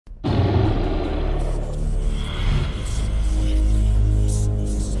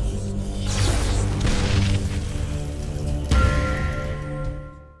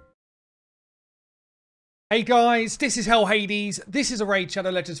Hey guys, this is Hell Hades. This is a Raid Shadow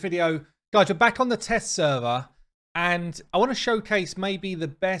Legends video. Guys, we're back on the test server and I want to showcase maybe the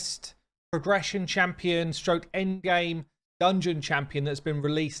best progression champion stroke endgame dungeon champion that's been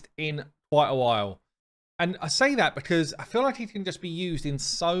released in quite a while. And I say that because I feel like he can just be used in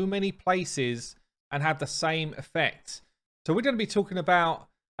so many places and have the same effect. So we're going to be talking about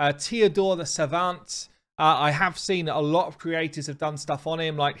Theodore the Savant. I have seen a lot of creators have done stuff on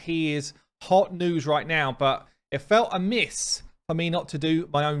him, like he is hot news right now, but it felt amiss for me not to do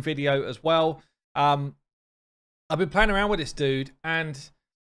my own video as well. I've been playing around with this dude and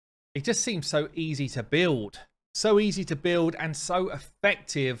it just seems so easy to build. So easy to build and so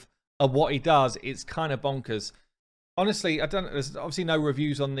effective at what he does. It's kind of bonkers. Honestly, there's obviously no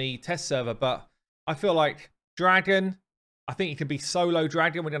reviews on the test server, but I feel like Dragon, I think he could be solo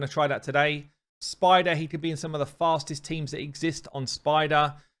Dragon. We're going to try that today. Spider, he could be in some of the fastest teams that exist on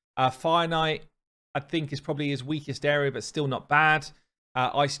Spider. Fire Knight, I think, is probably his weakest area, but still not bad.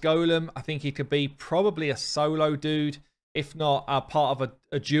 Ice Golem, I think he could be probably a solo dude, if not part of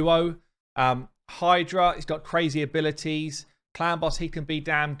a duo. Hydra, he's got crazy abilities. Clan Boss, he can be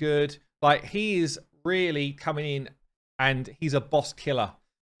damn good. Like, he is really coming in and he's a boss killer.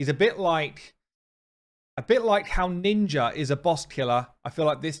 He's a bit like how Ninja is a boss killer. I feel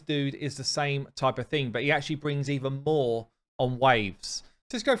like this dude is the same type of thing, but he actually brings even more on waves.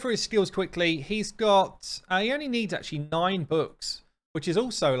 Let's go through his skills quickly. He's got, he only needs actually 9 books, which is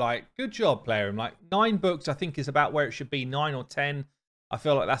also like, good job, player. Like 9 books, I think is about where it should be, 9 or 10. I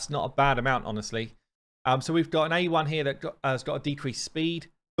feel like that's not a bad amount, honestly. So we've got an A1 here that has got a decreased speed.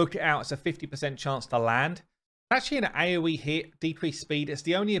 Book it out, it's a 50% chance to land. Actually an AoE hit, decreased speed. It's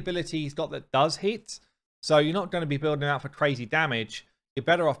the only ability he's got that does hit. So you're not going to be building him out for crazy damage. You're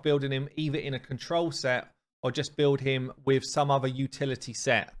better off building him either in a control set or just build him with some other utility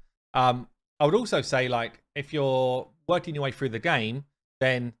set. I would also say, like, if you're working your way through the game,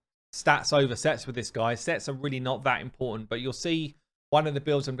 then stats over sets with this guy. Sets are really not that important, but you'll see one of the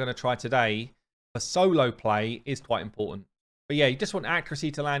builds I'm going to try today for solo play is quite important. But yeah, you just want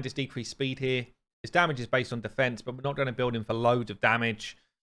accuracy to land his decreased speed here. His damage is based on defense, but we're not going to build him for loads of damage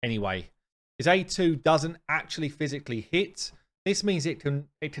anyway. His A2 doesn't actually physically hit. This means it can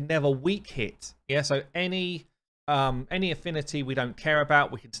never weak hit. Yeah, so any affinity we don't care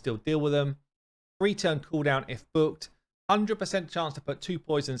about, we can still deal with them. 3-turn cooldown if booked. 100% chance to put 2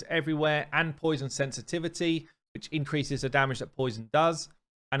 poisons everywhere and poison sensitivity, which increases the damage that poison does,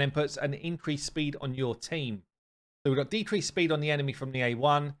 and then puts an increased speed on your team. So we've got decreased speed on the enemy from the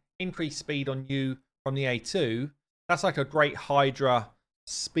A1, increased speed on you from the A2. That's like a great Hydra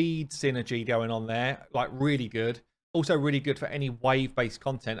speed synergy going on there, like really good. Also really good for any wave-based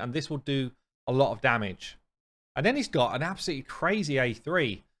content, and this will do a lot of damage. And then he's got an absolutely crazy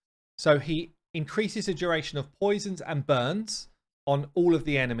A3. So he increases the duration of poisons and burns on all of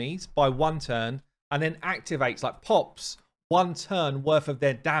the enemies by 1 turn, and then activates, like pops, 1 turn worth of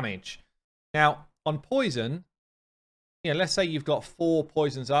their damage. Now, on poison, you know, let's say you've got 4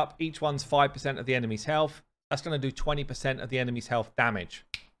 poisons up, each one's 5% of the enemy's health. That's going to do 20% of the enemy's health damage,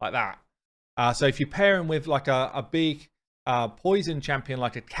 like that. So if you pair him with like a big poison champion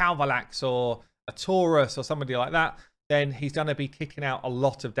like a Calvalax or a Taurus or somebody like that, then he's going to be kicking out a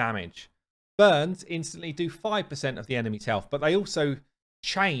lot of damage. Burns instantly do 5% of the enemy's health, but they also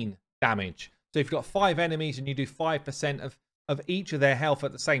chain damage. So if you've got 5 enemies and you do 5% of each of their health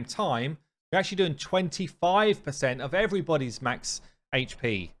at the same time, you're actually doing 25% of everybody's max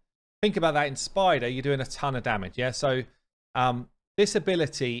HP. Think about that in Spider, you're doing a ton of damage, yeah? So this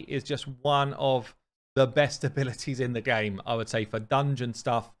ability is just one of the best abilities in the game, I would say, for dungeon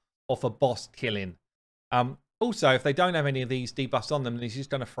stuff or for boss killing. Also, if they don't have any of these debuffs on them, then he's just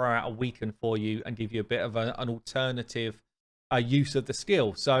going to throw out a weaken for you and give you a bit of an alternative use of the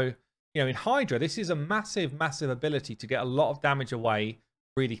skill. So, you know, in Hydra, this is a massive, massive ability to get a lot of damage away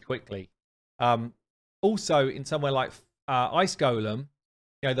really quickly. Also, in somewhere like Ice Golem,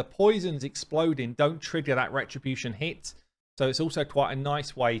 you know, the poisons exploding don't trigger that retribution hit. So it's also quite a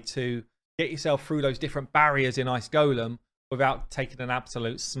nice way to get yourself through those different barriers in Ice Golem without taking an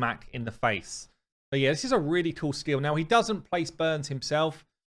absolute smack in the face. But yeah, this is a really cool skill. Now, he doesn't place burns himself.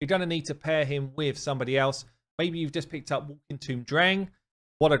 You're going to need to pair him with somebody else. Maybe you've just picked up Walking Tomb Drang.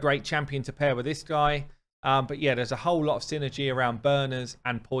 What a great champion to pair with this guy. But yeah, there's a whole lot of synergy around burners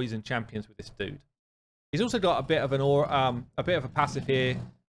and poison champions with this dude. He's also got a bit of a passive here.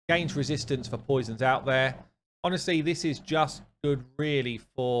 Gains resistance for poisons out there. Honestly, this is just good really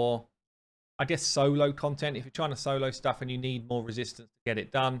for, I guess, solo content. If you're trying to solo stuff and you need more resistance to get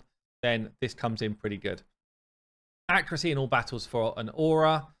it done, then this comes in pretty good. Accuracy in all battles for an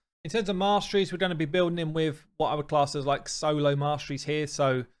aura. In terms of masteries, we're going to be building in with what I would class as like solo masteries here.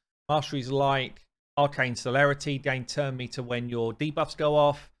 So masteries like Arcane Celerity, gain turn meter when your debuffs go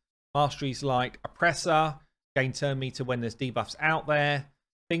off. Masteries like Oppressor, gain turn meter when there's debuffs out there.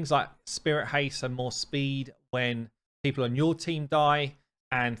 Things like Spirit Haste and more speed when people on your team die.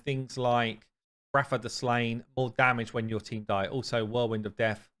 And things like Wrath of the Slain, more damage when your team die. Also Whirlwind of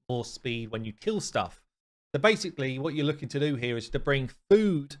Death, more speed when you kill stuff. So basically what you're looking to do here is to bring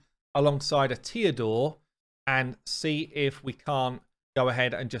food alongside a Theodore and see if we can't go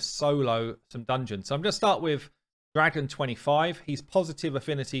ahead and just solo some dungeons. So I'm going to start with Dragon 25. He's positive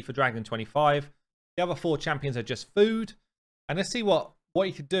affinity for Dragon 25. The other 4 champions are just food. And let's see what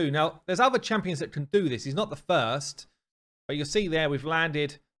he could do. Now, there's other champions that can do this. He's not the first. But you'll see there we've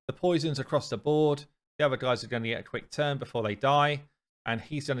landed the poisons across the board. The other guys are going to get a quick turn before they die. And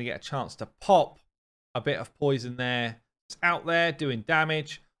he's going to get a chance to pop a bit of poison there. It's out there doing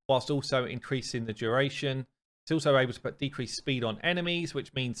damage whilst also increasing the duration. He's also able to put decreased speed on enemies,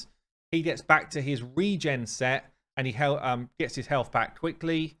 which means he gets back to his regen set and he gets his health back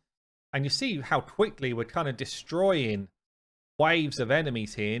quickly. And you see how quickly we're kind of destroying waves of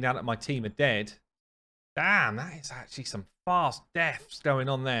enemies here now that my team are dead. Damn, that is actually some fast deaths going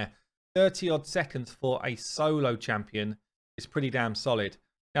on there. 30 odd seconds for a solo champion is pretty damn solid.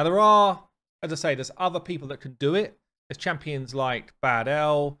 Now there are, as I say, there's other people that can do it. There's champions like Bad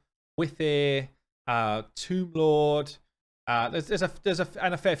El, Wither, Tomb Lord. There's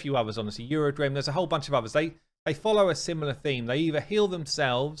a fair few others, honestly. Eurodream. There's a whole bunch of others. They follow a similar theme. They either heal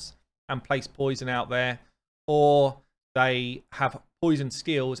themselves and place poison out there, or they have poison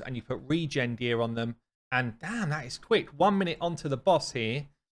skills and you put regen gear on them. And damn, that is quick. 1 minute onto the boss here.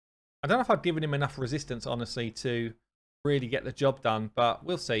 I don't know if I've given him enough resistance, honestly, to really get the job done, but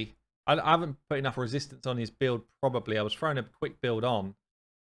we'll see. I haven't put enough resistance on his build, probably. I was throwing a quick build on.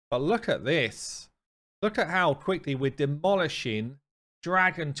 But look at this. Look at how quickly we're demolishing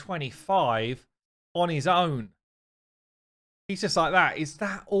Dragon 25 on his own. He's just like that. Is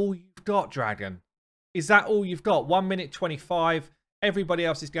that all you've got, Dragon? Is that all you've got? 1 minute 25. Everybody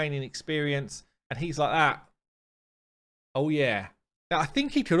else is gaining experience. And he's like that. Oh, yeah. Now, I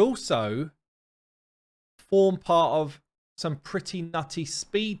think he could also form part of some pretty nutty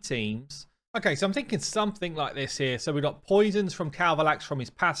speed teams. Okay, so I'm thinking something like this here. So we've got poisons from Calvalax from his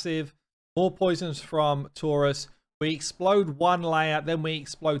passive. More poisons from Taurus. We explode one layer, then we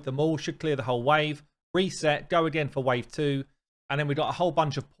explode them all. Should clear the whole wave. Reset, go again for wave 2. And then we've got a whole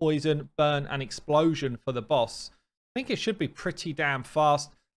bunch of poison, burn, and explosion for the boss. I think it should be pretty damn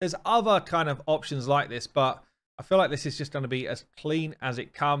fast. There's other kind of options like this, but I feel like this is just going to be as clean as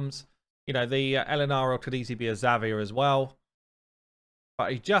it comes. You know, the Elenaro could easily be a Xavier as well.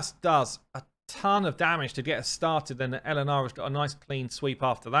 But he just does a ton of damage to get us started. Then the Elenaro's got a nice clean sweep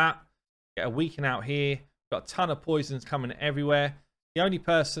after that. Get a weaken out here. Got a ton of poisons coming everywhere. The only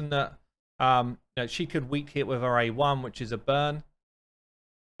person that she could weak hit with her A1, which is a burn.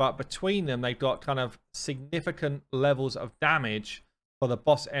 But between them, they've got kind of significant levels of damage for the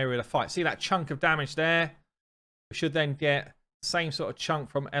boss area to fight. See that chunk of damage there? We should then get the same sort of chunk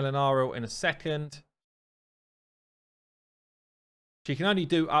from Elenaro in a second. She can only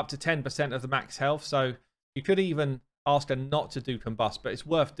do up to 10% of the max health, so you could even ask her not to do combust, but it's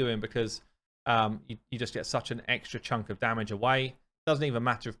worth doing because you just get such an extra chunk of damage away. Doesn't even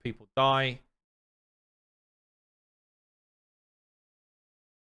matter if people die.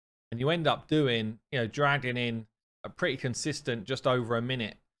 And you end up doing, dragging in a pretty consistent just over a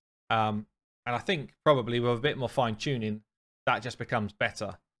minute. And I think probably with a bit more fine tuning, that just becomes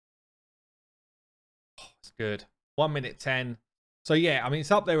better. Oh, it's good. 1 minute 10. So yeah, I mean,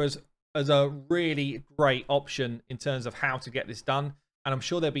 it's up there as a really great option in terms of how to get this done. And I'm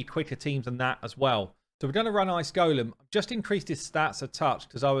sure there'll be quicker teams than that as well. So we're going to run Ice Golem. I've just increased his stats a touch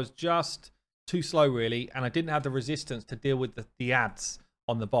because I was just too slow, really. And I didn't have the resistance to deal with the ads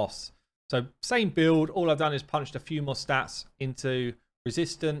on the boss. So same build. All I've done is punched a few more stats into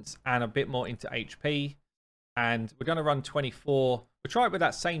resistance and a bit more into HP. And we're going to run 24. We'll try it with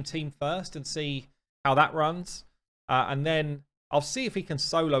that same team first and see how that runs. And then I'll see if he can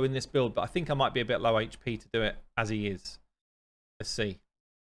solo in this build. But I think I might be a bit low HP to do it as he is. Let's see.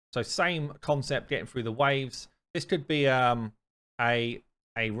 So same concept, getting through the waves. This could be a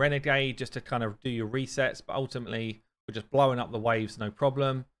Renegade just to kind of do your resets. But ultimately, we're just blowing up the waves, no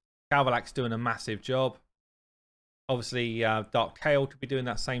problem. Calvalax doing a massive job. Obviously, Dark Kale could be doing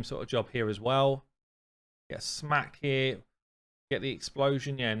that same sort of job here as well. Get a smack here. Get the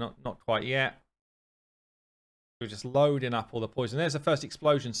explosion. Yeah, not quite yet. We're just loading up all the poison. There's the first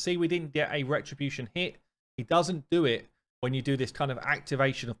explosion. See, we didn't get a retribution hit. He doesn't do it when you do this kind of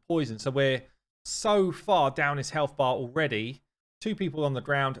activation of poison. So we're so far down his health bar already. 2 people on the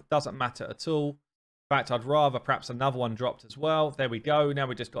ground, doesn't matter at all. In fact, I'd rather perhaps another one dropped as well. There we go. Now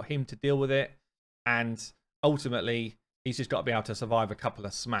we just got him to deal with it. And ultimately, he's just got to be able to survive a couple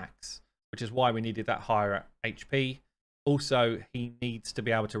of smacks, which is why we needed that higher HP. Also, he needs to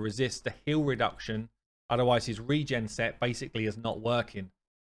be able to resist the heal reduction. Otherwise, his regen set basically is not working.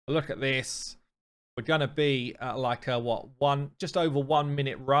 Look at this. We're going to be at like a, just over 1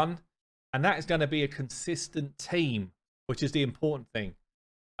 minute run. And that is going to be a consistent team, which is the important thing.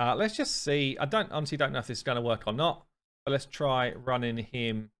 Let's just see. I honestly don't know if this is going to work or not. But let's try running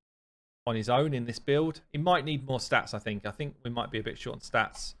him on his own in this build. He might need more stats, I think. I think we might be a bit short on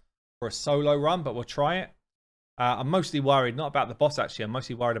stats for a solo run, but we'll try it. I'm mostly worried, not about the boss actually, I'm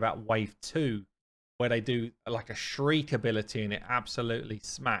mostly worried about wave 2, where they do like a shriek ability and it absolutely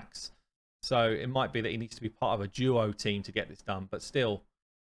smacks. So it might be that he needs to be part of a duo team to get this done, but still,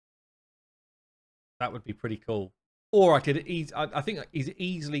 that would be pretty cool. Or I think he's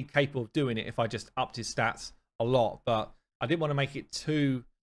easily capable of doing it if I just upped his stats a lot, but I didn't want to make it too,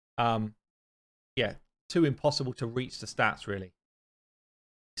 too impossible to reach the stats really.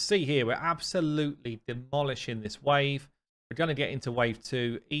 See here, we're absolutely demolishing this wave. We're going to get into wave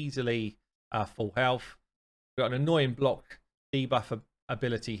 2 easily, full health. We've got an annoying block debuff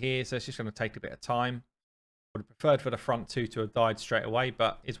ability here, so it's just going to take a bit of time. Would have preferred for the front 2 to have died straight away,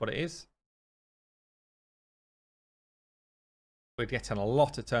 but is what it is. We're getting a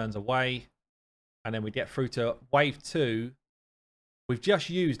lot of turns away, and then we get through to wave 2. We've just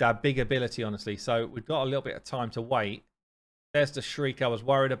used our big ability, honestly, so we've got a little bit of time to wait. There's the shriek I was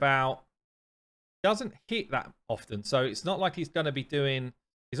worried about. Doesn't hit that often, so it's not like he's going to be doing...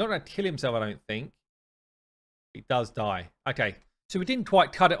 He's not going to kill himself, I don't think. He does die. Okay, so we didn't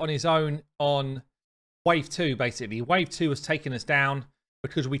quite cut it on his own on wave 2, basically. Wave 2 was taking us down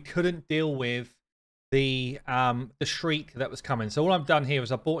because we couldn't deal with the shriek that was coming. So all I've done here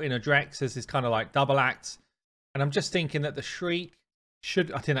is I brought in a Drex as this kind of like double act. And I'm just thinking that the shriek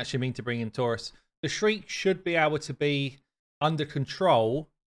should... I didn't actually mean to bring in Taurus. The shriek should be able to be under control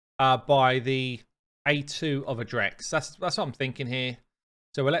by the A2 of a Drex. That's what I'm thinking here.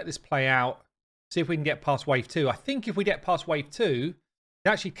 So we'll let this play out. See if we can get past wave 2. I think if we get past wave 2,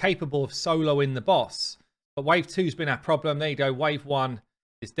 they're actually capable of soloing the boss. But wave 2's been our problem. There you go. Wave 1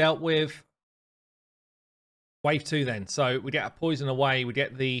 is dealt with. Wave 2 then. So we get a poison away. We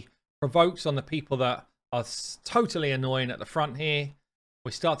get the provokes on the people that are totally annoying at the front here.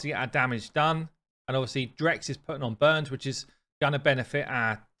 We start to get our damage done. And obviously, Drex is putting on burns, which is going to benefit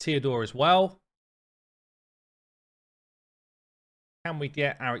our Theodore as well. Can we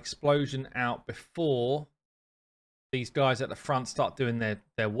get our explosion out before these guys at the front start doing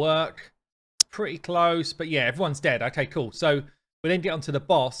their work? Pretty close, but yeah, everyone's dead. Okay, cool. So we then get onto the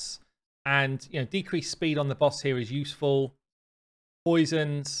boss, and decreased speed on the boss here is useful.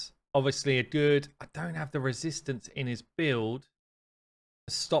 Poisons obviously are good. I don't have the resistance in his build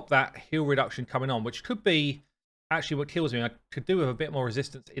to stop that heal reduction coming on, which could be actually what kills me. I could do with a bit more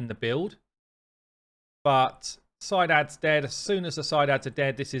resistance in the build, but side ad's dead. As soon as the side ads are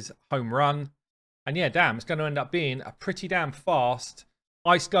dead, this is home run. And yeah, damn, it's going to end up being a pretty damn fast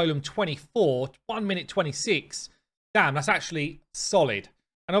Ice Golem 24, 1 minute 26. Damn, that's actually solid.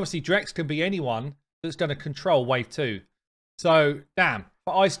 And obviously Drex can be anyone that's going to control wave 2. So damn,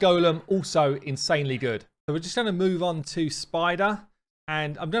 for Ice Golem, also insanely good. So we're just going to move on to Spider,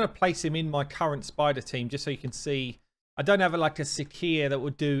 and I'm going to place him in my current Spider team just so you can see. I don't have like a Sakir that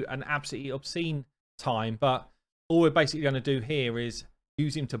would do an absolutely obscene time, but all we're basically going to do here is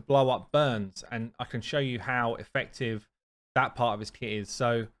use him to blow up burns, and I can show you how effective that part of his kit is. So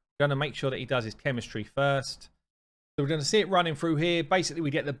we're going to make sure that he does his chemistry first. So we're going to see it running through here. Basically, we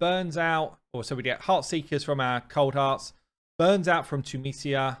get the burns out, or so we get Heart Seekers from our Cold Hearts, burns out from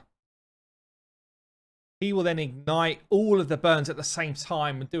Tumisia. He will then ignite all of the burns at the same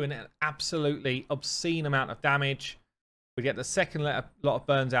time and doing an absolutely obscene amount of damage. We get the second lot of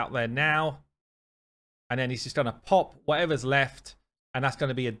burns out there now. And then he's just going to pop whatever's left. And that's going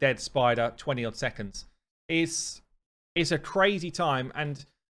to be a dead Spider, 20 odd seconds. It's a crazy time. And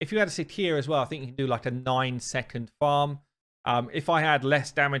if you had a Sakir as well, I think you can do like a 9-second farm. If I had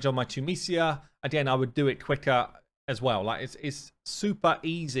less damage on my Tumisia, again, I would do it quicker as well. Like it's super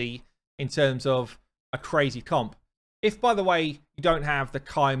easy in terms of a crazy comp. If, by the way, you don't have the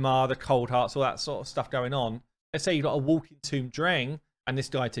Kaimar, the Cold Hearts, all that sort of stuff going on, let's say you've got a Walking Tomb Dreng and this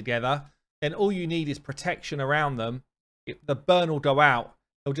guy together, then all you need is protection around them. The burn will go out.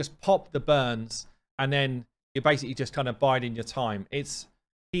 They'll just pop the burns, and then you're basically just kind of biding your time.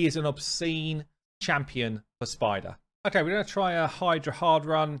 He is an obscene champion for Spider. Okay, we're going to try a Hydra hard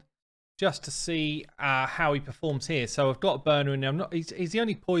run just to see how he performs here. So I've got a burner in there. He's the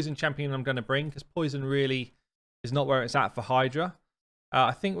only poison champion I'm going to bring because poison really is not where it's at for Hydra.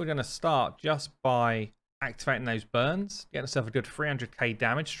 I think we're going to start just by activating those burns, getting ourselves a good 300k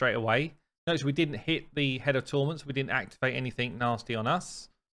damage straight away. Notice we didn't hit the Head of Torments. We didn't activate anything nasty on us.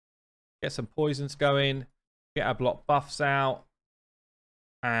 Get some poisons going. Get our block buffs out.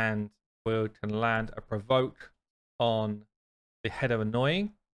 And we can land a provoke on the Head of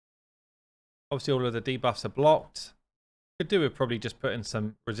Annoying. Obviously, all of the debuffs are blocked. Could do with probably just putting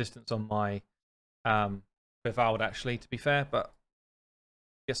some resistance on my Bevaled, actually, to be fair. But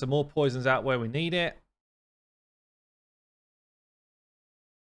get some more poisons out where we need it.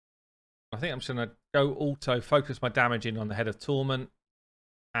 I think I'm just going to go auto, focus my damage in on the Head of Torment,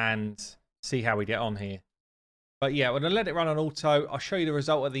 and see how we get on here. But yeah, we're going to let it run on auto. I'll show you the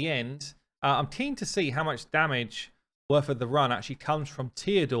result at the end. I'm keen to see how much damage worth of the run actually comes from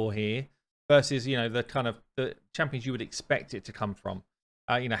Theodore here versus, you know, the kind of the champions you would expect it to come from.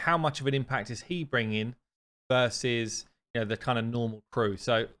 You know, how much of an impact is he bringing versus, you know, the kind of normal crew.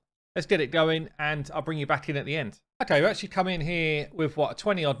 So let's get it going and I'll bring you back in at the end. Okay, we actually come in here with what, a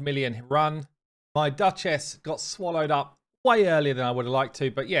 20 odd million run. My Duchess got swallowed up way earlier than I would have liked to.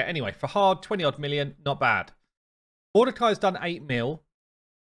 But yeah, anyway, for hard, 20 odd million, not bad. Mordecai's done 8 mil.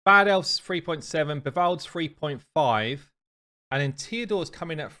 Bad Elf's 3.7. Bevaled's 3.5. And then Theodore's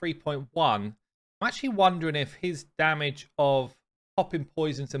coming at 3.1. I'm actually wondering if his damage of popping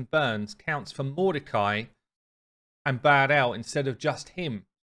poisons and burns counts for Mordecai and Bad Elf instead of just him.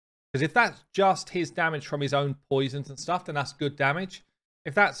 Because if that's just his damage from his own poisons and stuff, then that's good damage.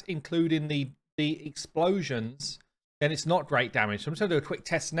 If that's including the explosions, then it's not great damage. So I'm just going to do a quick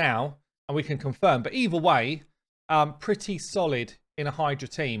test now and we can confirm. But either way, pretty solid in a Hydra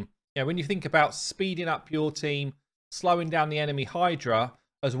team. Yeah, when you think about speeding up your team, slowing down the enemy Hydra,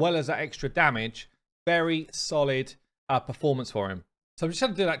 as well as that extra damage, very solid performance for him. So I'm just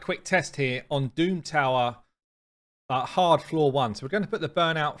going to do that quick test here on Doom Tower hard floor 1. So we're going to put the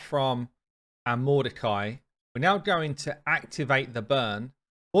burn out from our Mordecai. We're now going to activate the burn.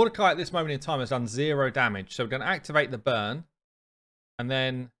 Mordecai at this moment in time has done 0 damage. So we're going to activate the burn and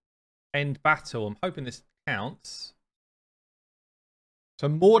then end battle. I'm hoping this counts. So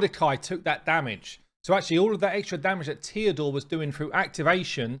Mordecai took that damage. So actually all of that extra damage that Theodore was doing through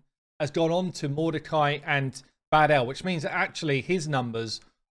activation has gone on to Mordecai and Bad Elf, which means that actually his numbers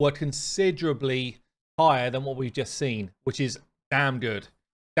were considerably higher than what we've just seen, which is damn good.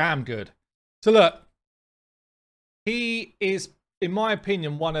 Damn good. So look, he is, in my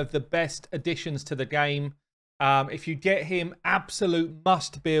opinion, one of the best additions to the game. If you get him, absolute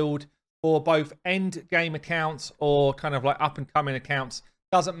must build for both end game accounts or kind of like up and coming accounts.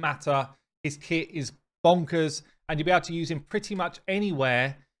 Doesn't matter. His kit is bonkers and you'll be able to use him pretty much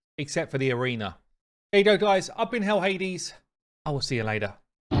anywhere except for the arena. There you go, guys. I've been Hell Hades. I will see you later.